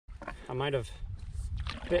I might have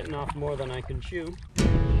bitten off more than I can chew.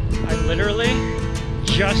 I literally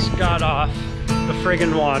just got off the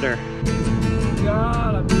friggin' water.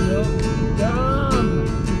 God, I'm so dumb.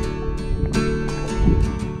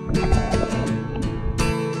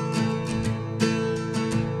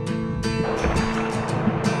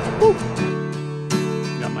 Woo.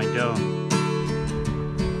 Got my doe.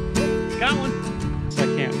 Got one.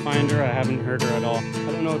 I can't find her. I haven't heard her at all.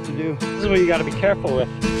 I don't know what to do. This is what you got to be careful with.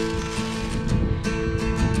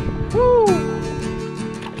 Woo!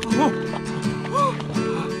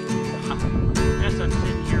 Guess I'm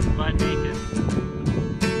sitting here butt naked.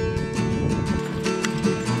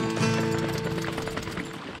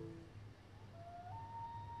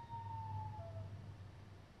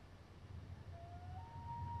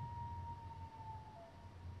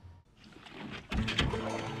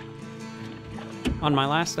 On my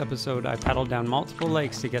last episode, I paddled down multiple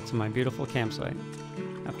lakes to get to my beautiful campsite.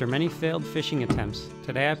 After many failed fishing attempts,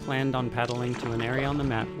 today I planned on paddling to an area on the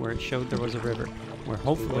map where it showed there was a river, where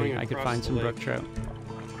hopefully I could find some brook trout.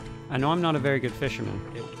 I know I'm not a very good fisherman.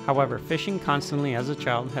 However, fishing constantly as a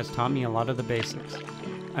child has taught me a lot of the basics.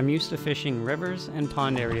 I'm used to fishing rivers and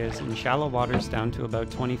pond areas in shallow waters down to about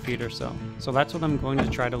 20 feet or so that's what I'm going to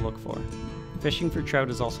try to look for. Fishing for trout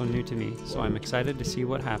is also new to me, so I'm excited to see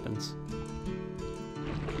what happens.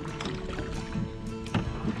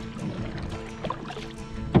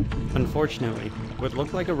 Unfortunately, what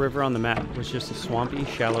looked like a river on the map was just a swampy,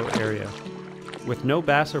 shallow area. With no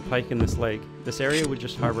bass or pike in this lake, this area would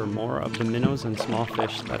just harbor more of the minnows and small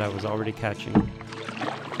fish that I was already catching.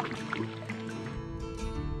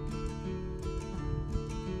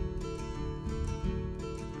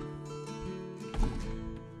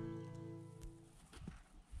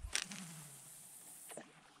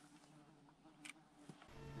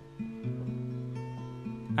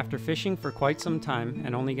 After fishing for quite some time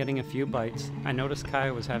and only getting a few bites, I noticed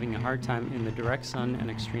Kaia was having a hard time in the direct sun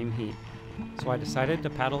and extreme heat. So I decided to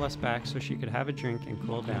paddle us back so she could have a drink and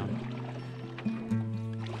cool down.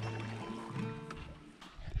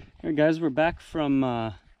 Alright guys, we're back from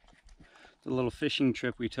the little fishing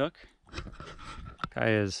trip we took.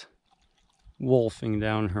 Kaia's wolfing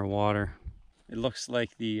down her water. It looks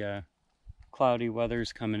like the cloudy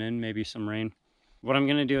weather's coming in, maybe some rain. What I'm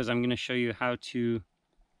going to do is I'm going to show you how to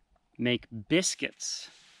make biscuits.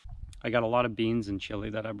 I got a lot of beans and chili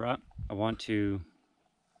that I brought. I want to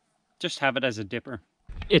just have it as a dipper.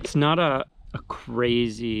 It's not a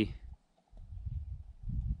crazy,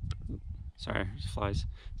 sorry, flies.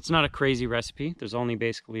 It's not a crazy recipe. There's only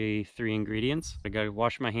basically 3 ingredients. I gotta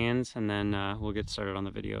wash my hands and then we'll get started on the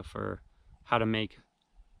video for how to make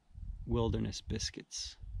wilderness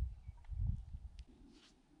biscuits.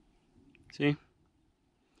 See?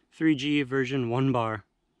 3G version 1 bar.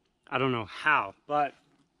 I don't know how, but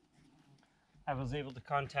I was able to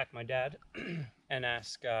contact my dad and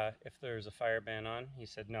ask if there's a fire ban on. He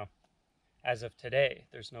said no. As of today,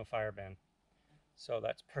 there's no fire ban. So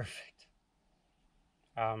that's perfect.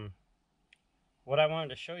 What I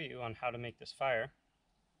wanted to show you on how to make this fire,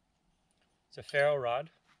 it's a ferro rod.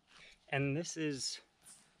 And this is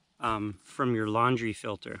from your laundry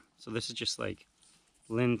filter. So this is just like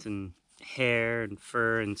lint and hair and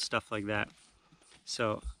fur and stuff like that.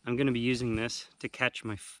 So I'm going to be using this to catch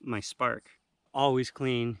my spark. Always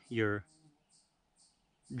clean your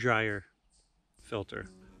dryer filter.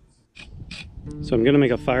 So I'm going to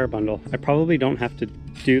make a fire bundle. I probably don't have to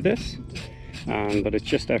do this, but it's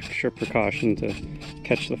just extra precaution to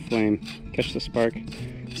catch the flame, catch the spark.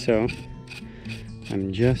 So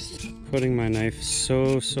I'm just putting my knife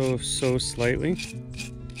so slightly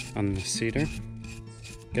on the cedar,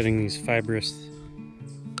 getting these fibrous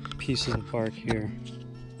pieces of bark here.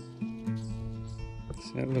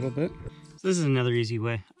 Just that little bit. So this is another easy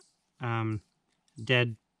way.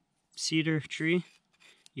 Dead cedar tree,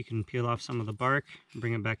 you can peel off some of the bark,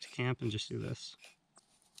 bring it back to camp and just do this.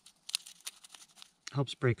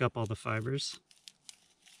 Helps break up all the fibers.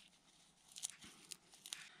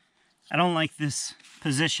 I don't like this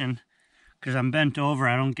position because I'm bent over.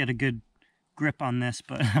 I don't get a good grip on this,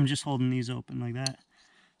 but I'm just holding these open like that.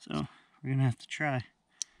 So we're gonna have to try.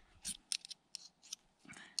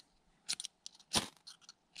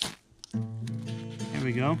 There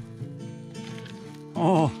we go.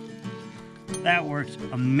 Oh, that worked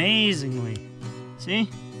amazingly. See?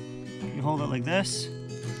 You hold it like this.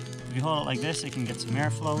 If you hold it like this, it can get some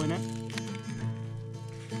airflow in it.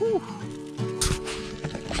 Whew.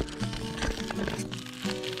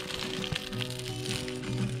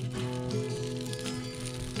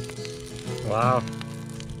 Wow.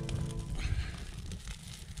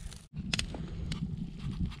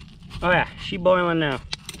 Oh yeah, she's boiling now.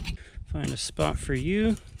 Find a spot for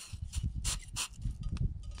you.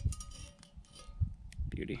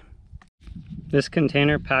 Beauty. This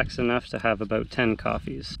container packs enough to have about 10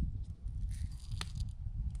 coffees.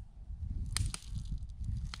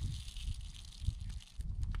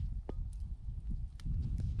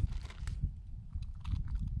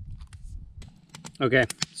 Okay,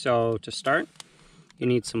 so to start, you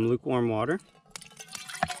need some lukewarm water.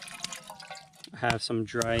 I have some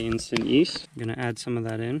dry instant yeast. I'm gonna add some of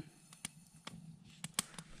that in.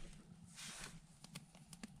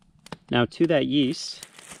 Now to that yeast,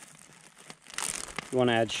 you want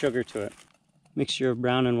to add sugar to it. Mixture of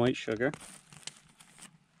brown and white sugar.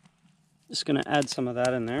 Just gonna add some of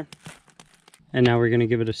that in there. And now we're gonna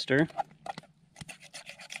give it a stir.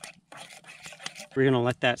 We're gonna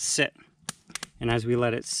let that sit. And as we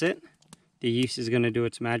let it sit, the yeast is gonna do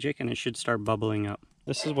its magic and it should start bubbling up.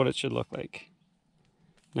 This is what it should look like.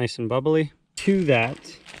 Nice and bubbly. To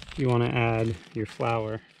that, you wanna add your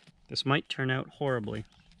flour. This might turn out horribly,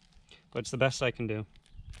 but it's the best I can do.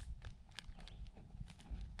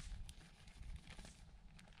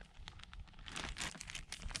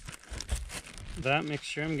 That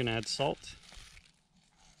mixture, I'm gonna add salt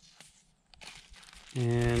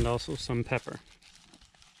and also some pepper.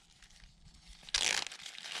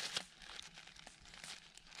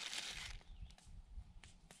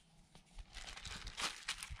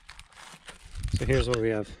 So here's what we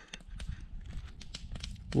have.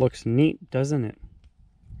 Looks neat, doesn't it?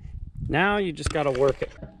 Now you just gotta work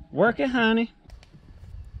it. Work it, honey.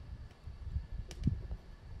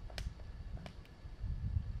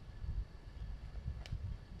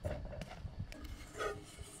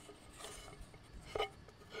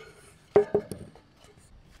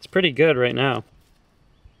 It's pretty good right now.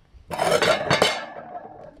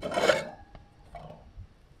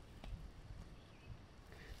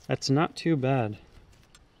 That's not too bad.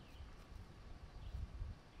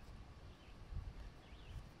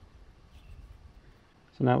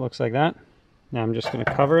 So now it looks like that. Now I'm just going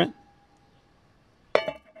to cover it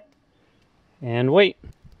and wait.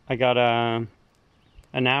 I got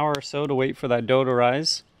an hour or so to wait for that dough to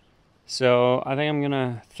rise. So I think I'm going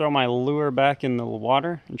to throw my lure back in the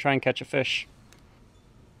water and try and catch a fish.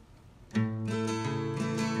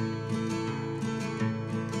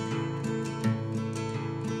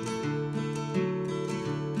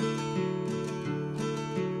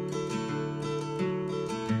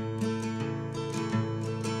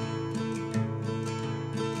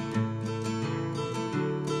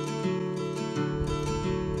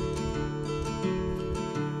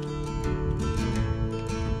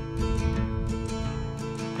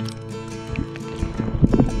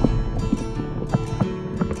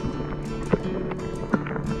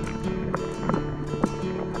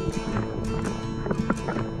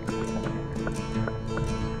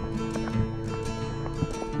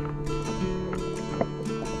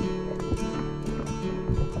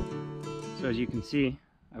 So as you can see,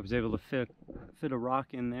 I was able to fit a rock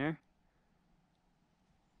in there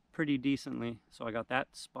pretty decently. So I got that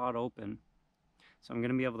spot open. So I'm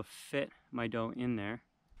going to be able to fit my dough in there.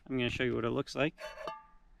 I'm going to show you what it looks like.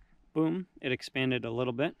 Boom, it expanded a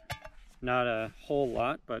little bit. Not a whole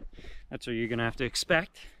lot, but that's what you're going to have to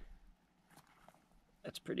expect.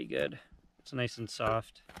 That's pretty good. It's nice and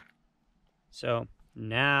soft. So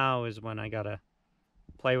now is when I got to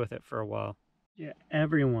play with it for a while. Yeah,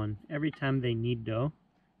 everyone, every time they need dough,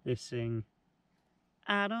 they sing,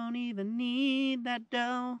 "I don't even need that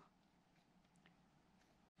dough."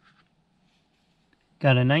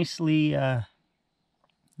 Got a nicely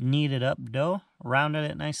kneaded up dough, rounded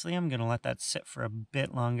it nicely. I'm gonna let that sit for a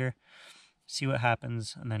bit longer, see what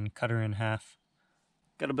happens, and then cut her in half.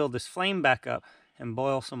 Gotta build this flame back up and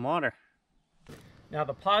boil some water. Now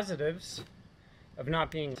the positives of not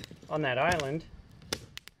being on that island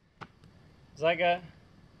is I got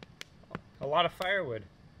a lot of firewood.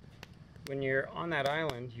 When you're on that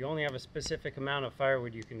island, you only have a specific amount of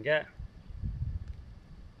firewood you can get.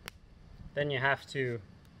 Then you have to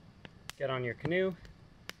get on your canoe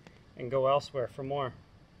and go elsewhere for more.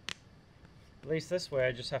 At least this way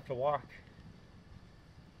I just have to walk.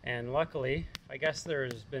 And luckily, I guess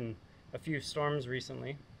there's been a few storms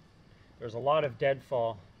recently. There's a lot of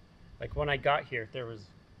deadfall. Like when I got here, it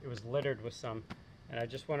was littered with some. And I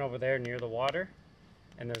just went over there near the water,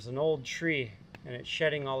 and there's an old tree, and it's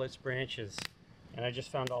shedding all its branches. And I just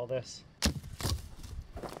found all this.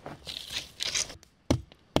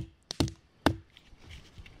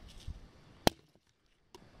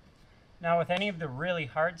 Now with any of the really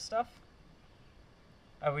hard stuff,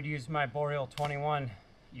 I would use my Boreal 21.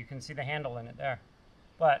 You can see the handle in it there.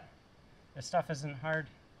 But this stuff isn't hard,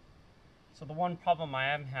 So the one problem I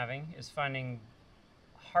am having is finding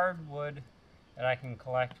hardwood that I can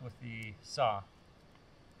collect with the saw.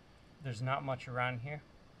 There's not much around here,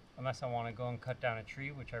 unless I want to go and cut down a tree,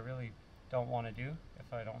 which I really don't want to do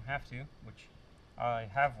if I don't have to, which I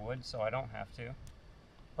have wood, so I don't have to.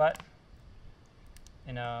 But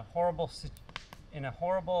in a horrible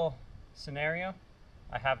scenario,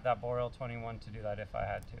 I have that Boreal 21 to do that if I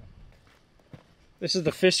had to. This is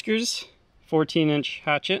the Fiskars 14-inch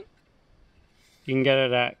hatchet. You can get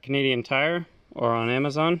it at Canadian Tire or on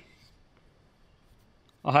Amazon.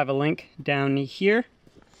 I'll have a link down here.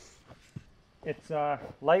 It's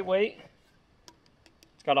lightweight.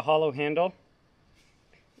 It's got a hollow handle.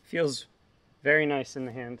 It feels very nice in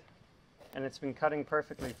the hand. And it's been cutting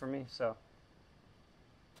perfectly for me, so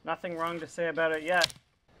nothing wrong to say about it yet.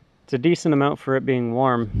 It's a decent amount for it being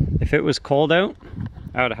warm. If it was cold out,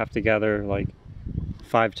 I would have to gather like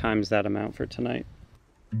 5 times that amount for tonight.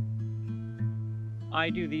 I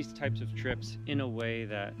do these types of trips in a way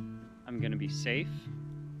that I'm gonna be safe.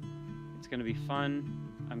 It's gonna be fun.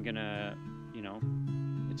 I'm gonna, you know,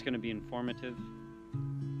 it's gonna be informative.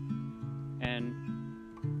 And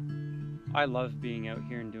I love being out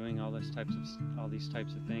here and doing all these types of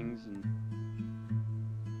things, and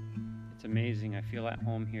it's amazing. I feel at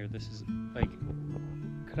home here. This is like,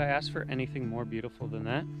 could I ask for anything more beautiful than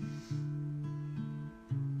that?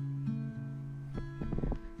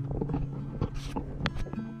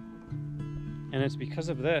 And it's because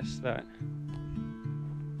of this that, you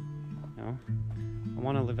know, I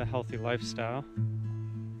want to live a healthy lifestyle,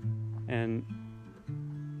 and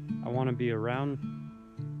I want to be around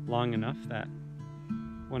long enough that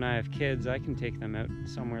when I have kids, I can take them out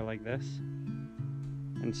somewhere like this.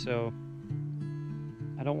 And so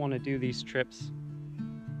I don't want to do these trips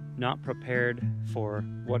not prepared for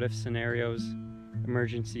what if scenarios,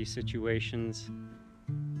 emergency situations,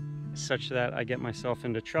 such that I get myself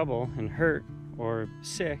into trouble and hurt or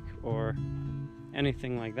sick or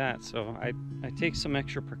anything like that. So I take some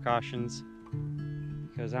extra precautions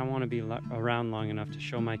because I want to be around long enough to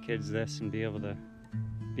show my kids this and be able to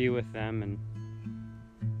be with them, and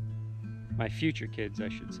my future kids, I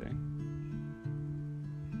should say.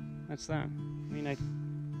 That's that. I mean,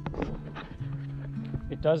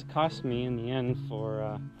 it does cost me in the end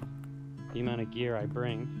for the amount of gear I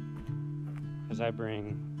bring, because I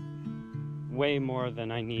bring way more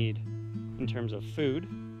than I need in terms of food.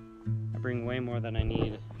 I bring way more than I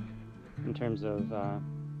need in terms of a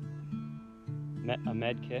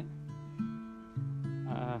med kit.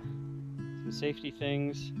 Some safety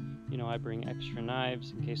things, you know, I bring extra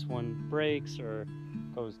knives in case one breaks or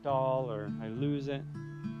goes dull or I lose it.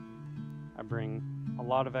 I bring a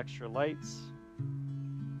lot of extra lights,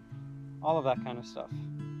 all of that kind of stuff.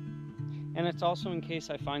 And it's also in case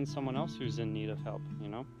I find someone else who's in need of help, you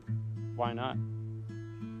know? Why not?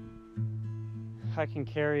 I can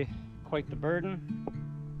carry quite the burden.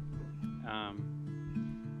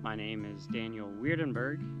 My name is Daniel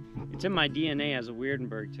Weirdenberg. It's in my DNA as a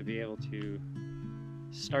Weirdenberg to be able to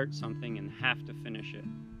start something and have to finish it,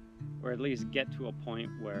 or at least get to a point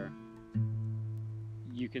where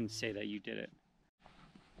you can say that you did it.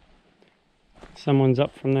 Someone's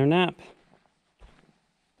up from their nap.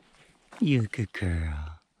 You good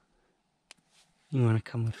girl. You want to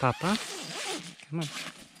come with Papa? Come on.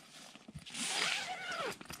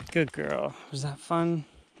 Good girl. Was that fun?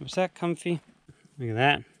 Was that comfy? Look at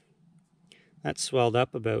that. That swelled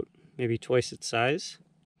up about maybe twice its size.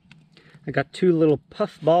 I got 2 little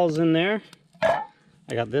puff balls in there.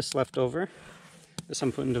 I got this left over. This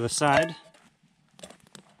I'm putting to the side.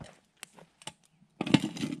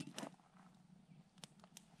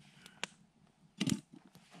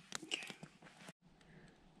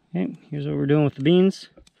 Okay, here's what we're doing with the beans.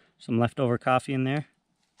 Some leftover coffee in there.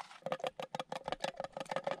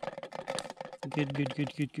 Good, good,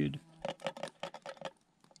 good, good, good.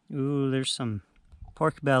 Ooh, there's some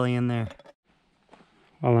pork belly in there.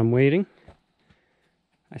 While I'm waiting,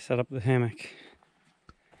 I set up the hammock.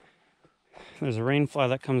 There's a rain fly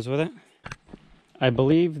that comes with it. I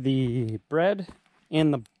believe the bread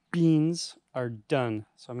and the beans are done,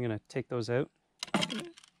 so I'm gonna take those out.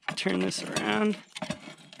 Turn this around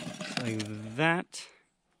like that.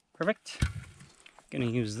 Perfect. Gonna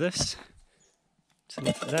use this to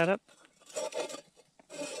lift that up.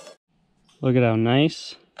 Look at how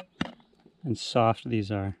nice and soft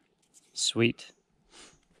these are. Sweet.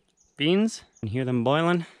 Beans, you can hear them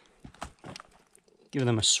boiling. Give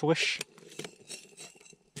them a swish.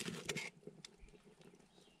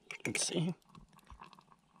 Let's see.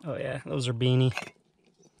 Oh yeah, those are beanie.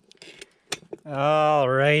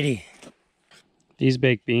 Alrighty. These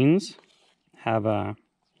baked beans have a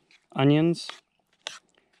onions,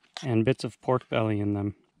 and bits of pork belly in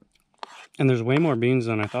them. And there's way more beans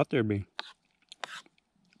than I thought there'd be.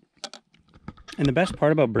 And the best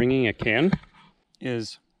part about bringing a can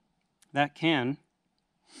is that can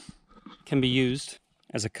be used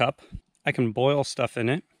as a cup. I can boil stuff in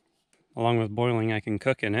it. Along with boiling, I can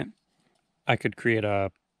cook in it. I could create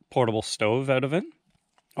a portable stove out of it.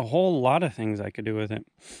 A whole lot of things I could do with it.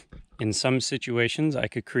 In some situations, I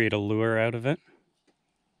could create a lure out of it.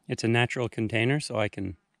 It's a natural container, so I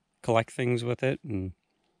can collect things with it and,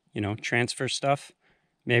 you know, transfer stuff.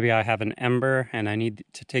 Maybe I have an ember and I need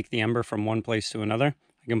to take the ember from one place to another.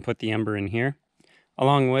 I can put the ember in here.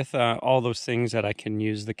 Along with all those things that I can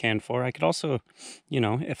use the can for. I could also, you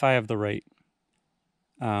know, if I have the right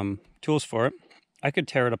tools for it, I could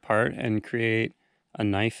tear it apart and create a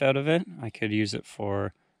knife out of it. I could use it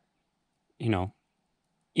for, you know,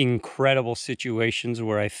 incredible situations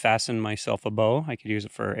where I fasten myself a bow. I could use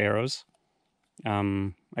it for arrows.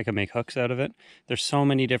 I could make hooks out of it. There's so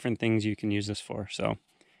many different things you can use this for. So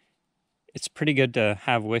it's pretty good to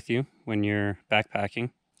have with you when you're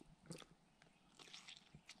backpacking.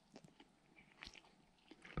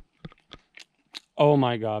 Oh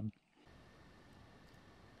my God.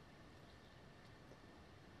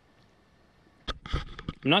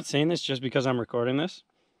 I'm not saying this just because I'm recording this.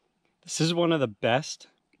 This is one of the best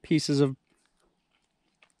pieces of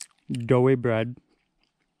doughy bread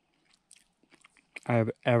I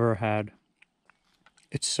have ever had.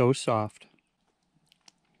 It's so soft.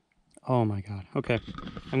 Oh my God. Okay,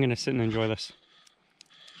 I'm gonna sit and enjoy this.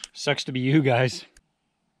 Sucks to be you guys.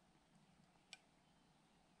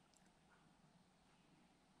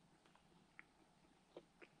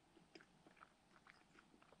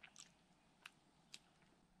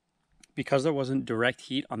 Because there wasn't direct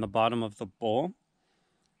heat on the bottom of the bowl,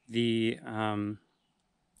 the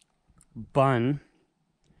bun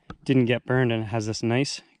didn't get burned and it has this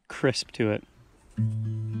nice crisp to it.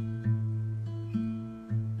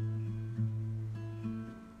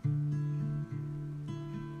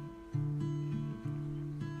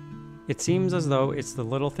 It seems as though it's the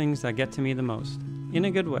little things that get to me the most, in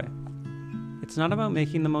a good way. It's not about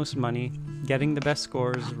making the most money, getting the best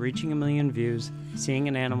scores, reaching 1 million views, seeing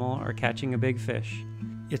an animal, or catching a big fish.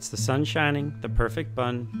 It's the sun shining, the perfect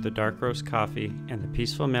bun, the dark roast coffee, and the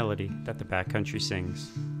peaceful melody that the backcountry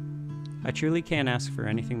sings. I truly can't ask for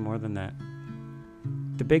anything more than that.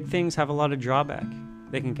 The big things have a lot of drawback.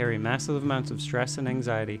 They can carry massive amounts of stress and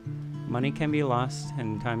anxiety. Money can be lost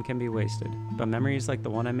and time can be wasted, but memories like the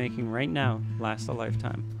one I'm making right now last a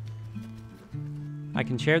lifetime. I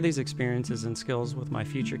can share these experiences and skills with my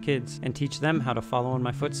future kids and teach them how to follow in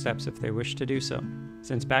my footsteps if they wish to do so,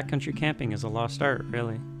 since backcountry camping is a lost art,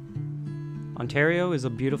 really. Ontario is a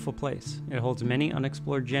beautiful place. It holds many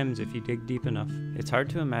unexplored gems if you dig deep enough. It's hard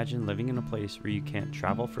to imagine living in a place where you can't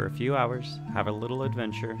travel for a few hours, have a little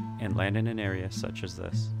adventure, and land in an area such as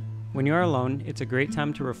this. When you are alone, it's a great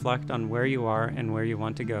time to reflect on where you are and where you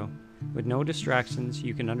want to go. With no distractions,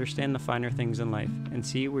 you can understand the finer things in life and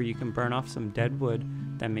see where you can burn off some dead wood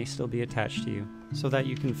that may still be attached to you, so that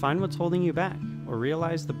you can find what's holding you back or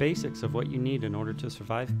realize the basics of what you need in order to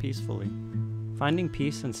survive peacefully. Finding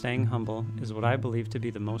peace and staying humble is what I believe to be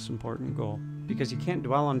the most important goal, because you can't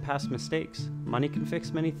dwell on past mistakes. Money can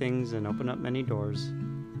fix many things and open up many doors,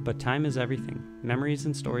 but time is everything. Memories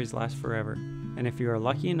and stories last forever. And if you are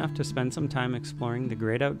lucky enough to spend some time exploring the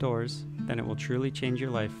great outdoors, then it will truly change your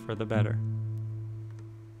life for the better.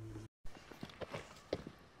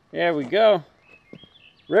 There we go.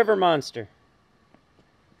 River monster.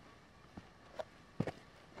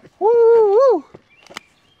 Woo!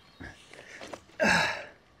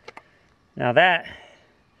 Now that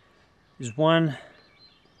is one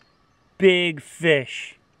big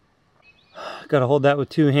fish. Gotta hold that with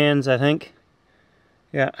 2 hands, I think.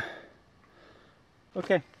 Yeah.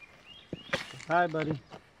 Okay. Hi, buddy.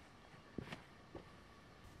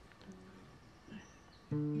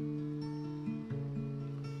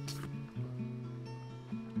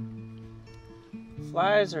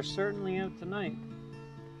 Flies are certainly out tonight.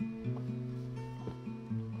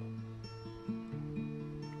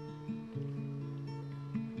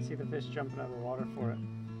 See the fish jumping out of the water for it.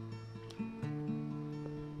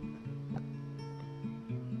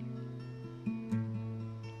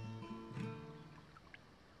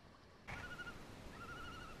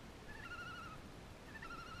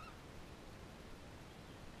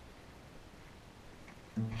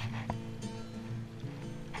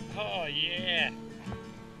 Oh yeah!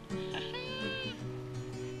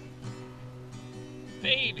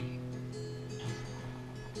 Baby!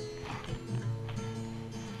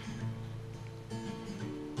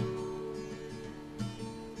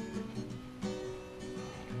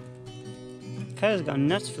 Kaia's gone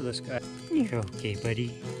nuts for this guy. You're okay,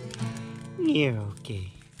 buddy. You're okay.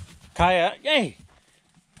 Kaia, hey!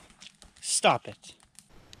 Stop it.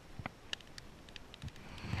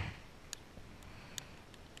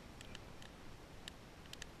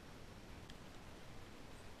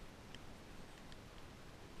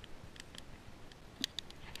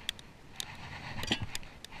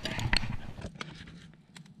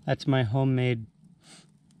 That's my homemade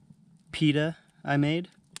pita I made.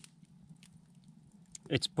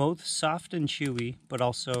 It's both soft and chewy, but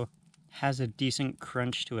also has a decent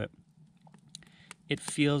crunch to it. It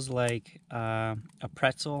feels like a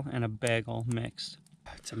pretzel and a bagel mixed.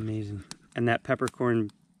 It's amazing. And that peppercorn,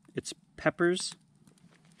 it's peppers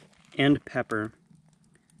and pepper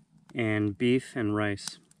and beef and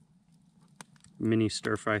rice. Mini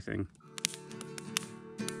stir-fry thing.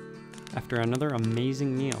 After another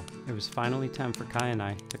amazing meal, it was finally time for Kaia and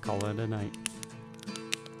I to call it a night.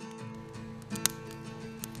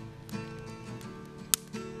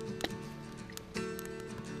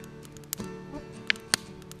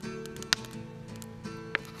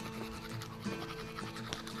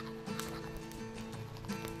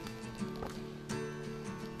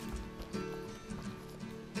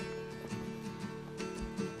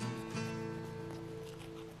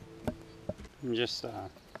 I'm just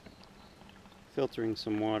filtering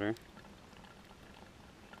some water.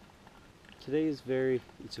 Today is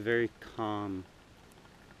it's very calm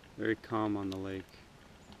on the lake.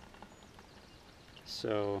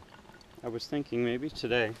 So I was thinking maybe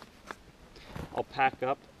today I'll pack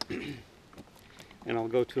up and I'll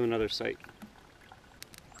go to another site.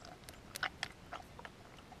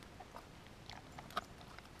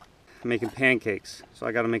 I'm making pancakes, so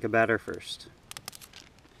I gotta make a batter first.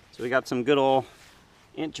 So we got some good old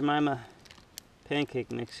Aunt Jemima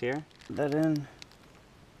pancake mix here. Put that in.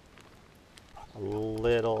 A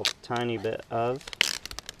little tiny bit of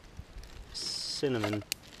cinnamon.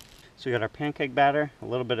 So we got our pancake batter, a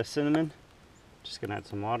little bit of cinnamon. Just gonna add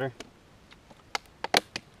some water.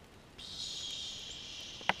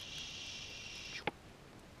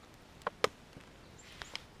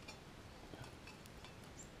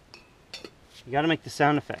 You gotta make the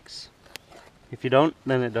sound effects. If you don't,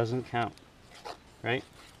 then it doesn't count, right?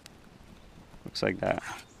 Looks like that.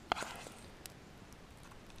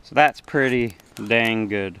 So that's pretty dang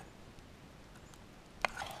good.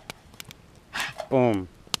 Boom.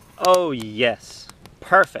 Oh yes,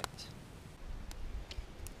 perfect.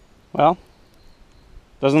 Well,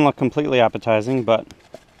 doesn't look completely appetizing, but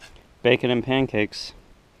bacon and pancakes,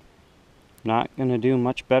 not gonna do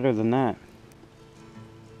much better than that.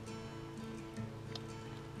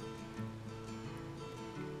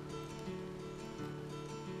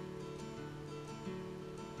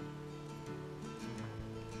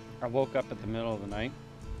 I woke up at the middle of the night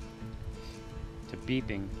to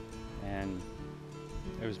beeping, and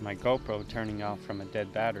it was my GoPro turning off from a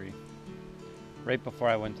dead battery. Right before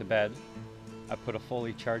I went to bed, I put a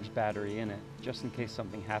fully charged battery in it, just in case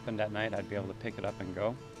something happened at night, I'd be able to pick it up and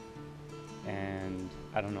go. And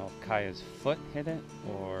I don't know if Kaia's foot hit it,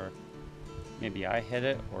 or maybe I hit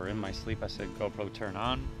it, or in my sleep I said, GoPro turn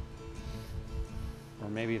on. Or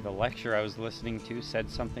maybe the lecture I was listening to said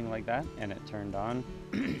something like that, and it turned on,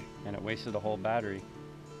 and it wasted a whole battery.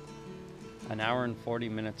 An hour and 40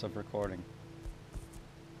 minutes of recording.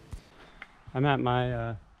 I'm at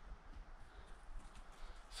my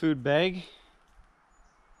food bag.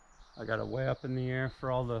 I got it way up in the air for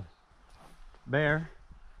all the bear.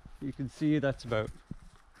 You can see that's about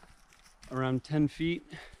around 10 feet.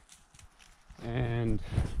 And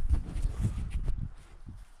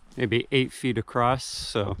maybe 8 feet across,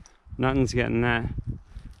 so nothing's getting that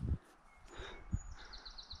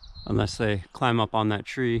unless they climb up on that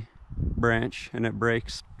tree branch and it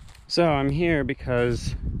breaks. So I'm here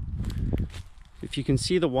because if you can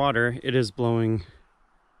see the water, it is blowing,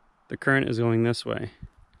 the current is going this way,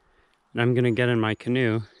 and I'm gonna get in my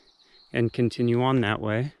canoe and continue on that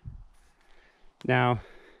way. Now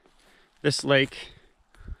this lake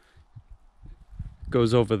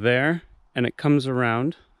goes over there and it comes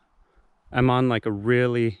around. I'm on like a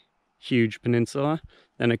really huge peninsula,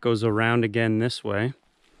 then it goes around again this way,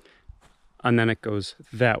 and then it goes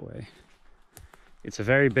that way. It's a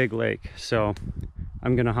very big lake, so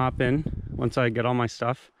I'm gonna hop in once I get all my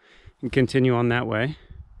stuff and continue on that way.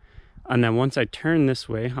 And then once I turn this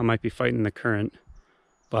way, I might be fighting the current,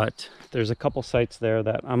 but there's a couple sites there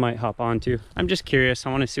that I might hop onto. I'm just curious,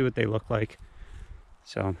 I wanna see what they look like.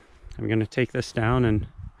 So I'm gonna take this down and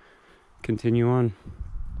continue on.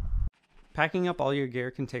 Packing up all your gear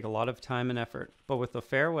can take a lot of time and effort, but with the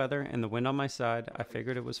fair weather and the wind on my side, I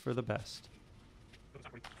figured it was for the best.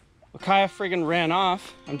 Kaia friggin' ran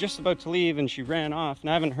off. I'm just about to leave and she ran off, and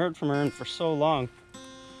I haven't heard from her for so long.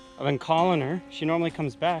 I've been calling her. She normally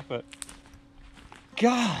comes back, but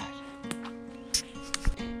God.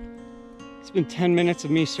 It's been 10 minutes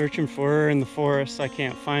of me searching for her in the forest. I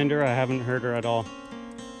can't find her. I haven't heard her at all.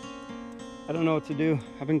 I don't know what to do.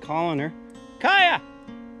 I've been calling her. Kaia!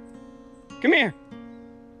 Come here!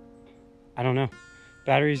 I don't know.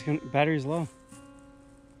 Battery's low.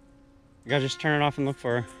 I gotta just turn it off and look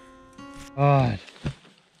for her. God.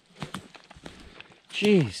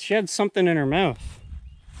 Jeez, she had something in her mouth.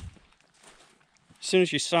 As soon as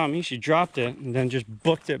she saw me, she dropped it and then just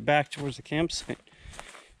booked it back towards the campsite.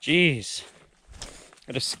 Jeez.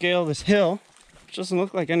 Gotta scale this hill, which doesn't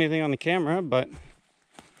look like anything on the camera, but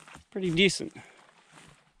pretty decent.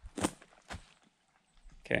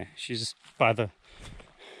 Okay, she's by the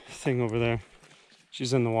thing over there.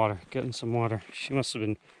 She's in the water, getting some water. She must have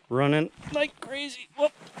been running like crazy.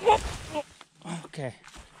 Whoop, whoop, whoop. Okay.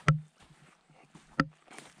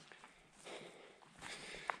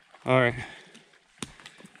 All right.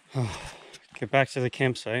 Get back to the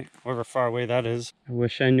campsite, however far away that is. I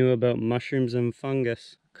wish I knew about mushrooms and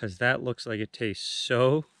fungus, because that looks like it tastes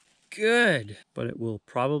so good, but it will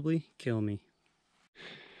probably kill me.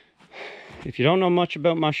 If you don't know much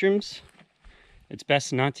about mushrooms, it's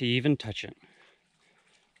best not to even touch it,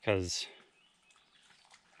 because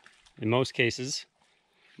in most cases,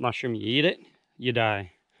 mushroom, you eat it, you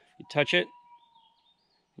die. You touch it,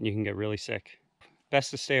 and you can get really sick.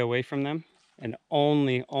 Best to stay away from them, and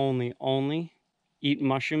only eat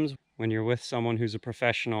mushrooms when you're with someone who's a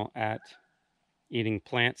professional at eating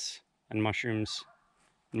plants and mushrooms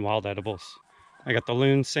and wild edibles. I got the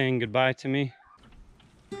loons saying goodbye to me.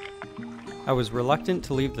 I was reluctant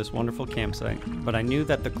to leave this wonderful campsite, but I knew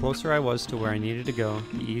that the closer I was to where I needed to go,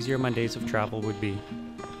 the easier my days of travel would be.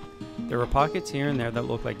 There were pockets here and there that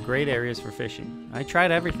looked like great areas for fishing. I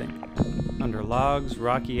tried everything. Under logs,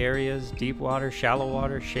 rocky areas, deep water, shallow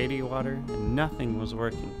water, shady water, and nothing was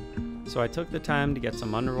working. So I took the time to get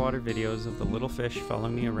some underwater videos of the little fish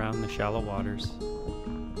following me around the shallow waters.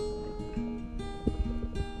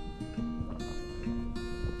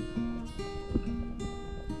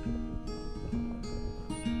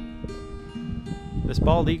 This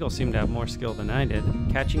bald eagle seemed to have more skill than I did,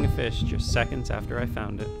 catching a fish just seconds after I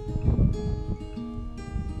found it.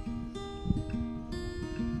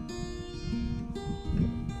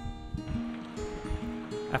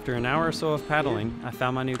 After an hour or so of paddling, I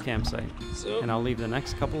found my new campsite, and I'll leave the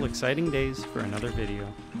next couple exciting days for another video.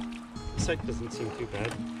 The site doesn't seem too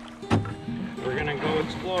bad. We're gonna go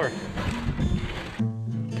explore.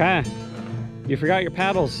 Kaia, you forgot your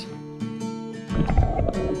paddles.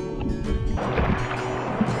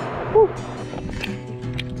 Woo.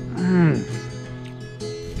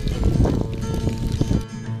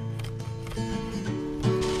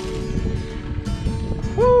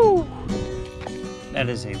 Woo. That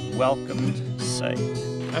is a welcomed sight.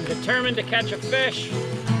 I'm determined to catch a fish,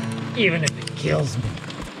 even if it kills me.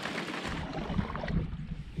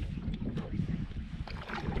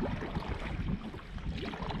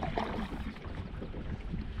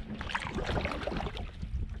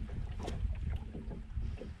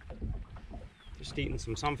 Just eating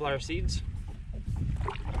some sunflower seeds.